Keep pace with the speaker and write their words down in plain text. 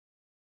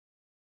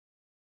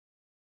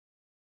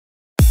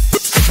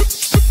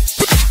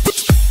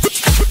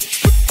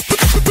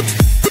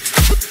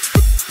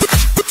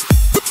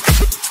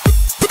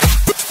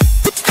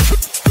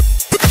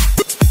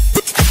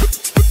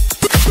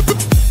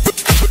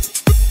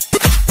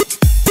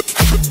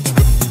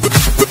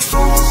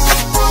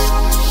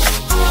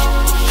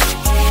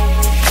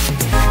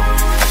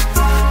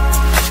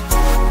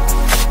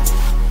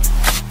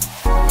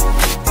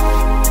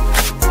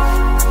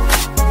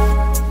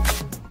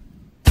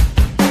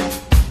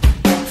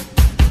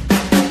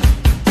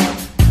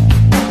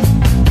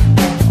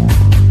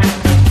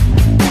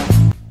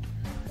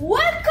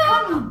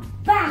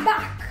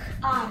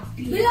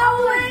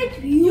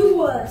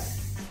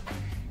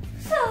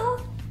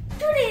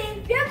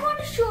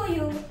show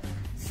you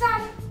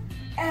some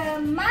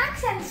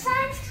maths and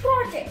science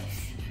projects.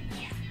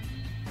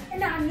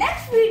 In our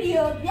next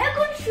video, we are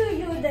going to show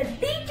you the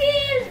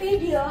detailed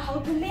video how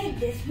to make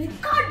this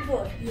with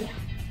cardboard.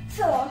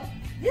 So,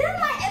 this is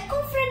my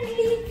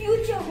eco-friendly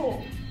future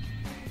home.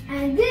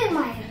 And this is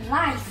my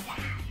RAI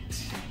Satellite.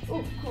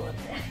 Oh, cool.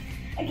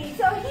 Okay,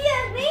 so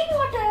here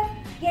rainwater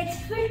gets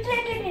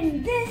filtered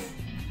in this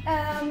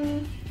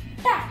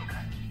tank.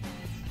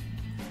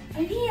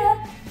 And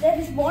here there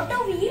is water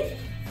wheel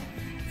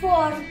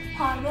for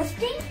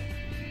harvesting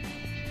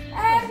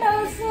and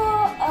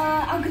also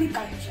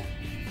agriculture.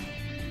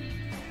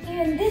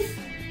 Even this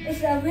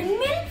is a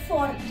windmill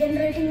for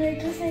generating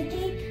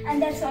electricity,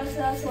 and there's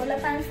also a solar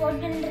panel for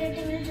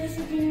generating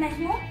electricity in my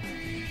home.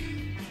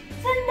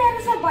 Then there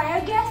is a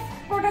biogas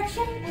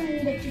production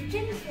in the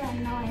kitchen. So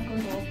now I'm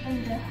going to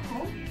open the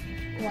home.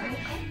 Wow,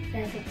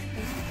 that's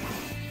expensive.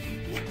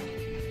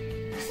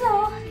 So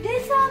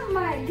this is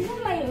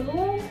my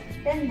room,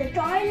 then the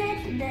toilet,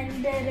 then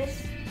there is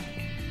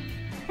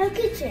a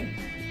kitchen.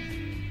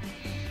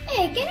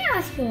 Hey, can I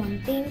ask you one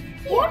thing?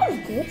 Yeah. What is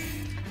this?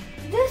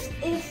 This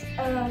is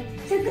a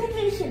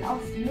segregation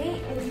of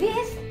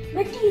waste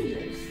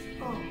materials.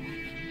 Oh.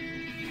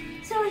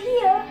 So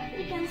here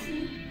you can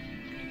see.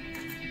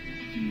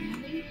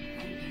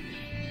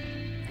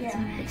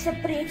 Yeah, it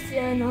separates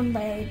the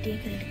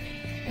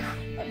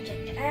non-biodegradable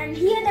object. And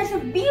here there's a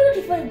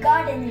beautiful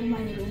garden in my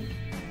room.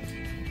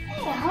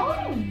 Hey, how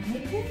do you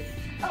make this?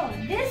 Oh,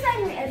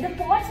 the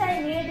pots I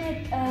made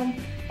with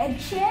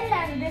eggshell,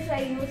 and this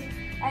I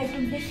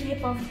took the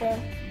shape of the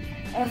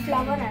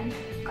flower and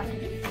cut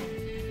it.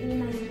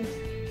 Even I use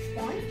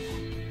sponge.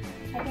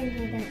 I can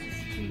do that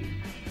too.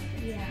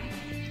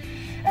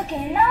 Yeah.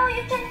 Okay, now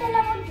you can tell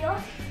about your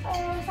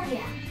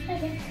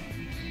Okay.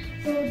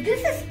 So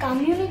this is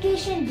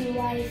communication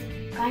device,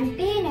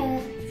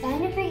 container,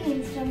 scientific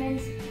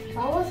instruments,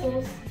 power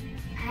source,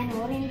 and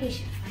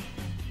orientation file.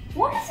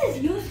 What is this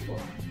used for?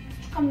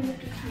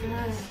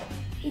 Communication.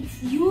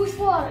 It's used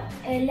for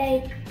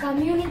like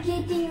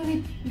communicating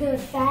with the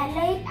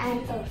satellite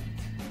and Earth.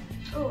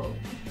 Oh.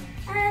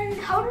 And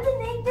how did you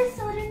make this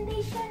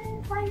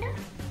orientation finder?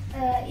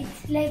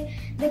 It's like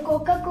the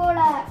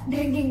Coca-Cola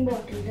drinking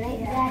bottle, right?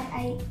 Yeah. That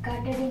I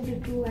cut it into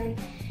two and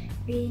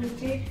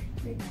painted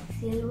with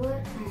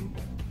silver, and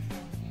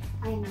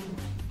I made it.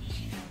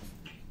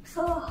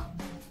 So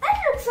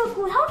that looks so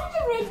cool. How did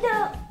you make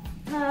the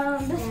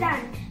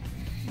stand?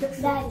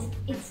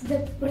 It's the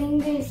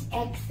Pringles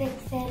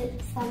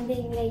XXL,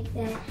 something like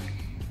that.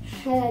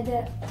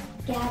 The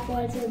cap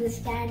also, the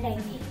stand I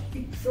made.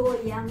 It's so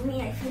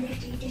yummy. I feel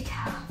like eat it.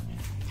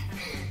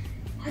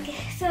 Okay,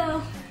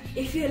 so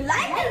if you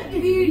like the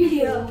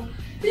video,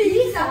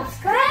 please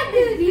subscribe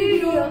this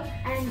video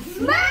and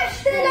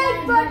smash the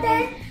like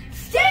button.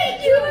 Stay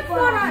tuned for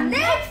our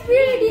next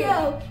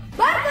video.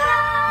 Bye bye.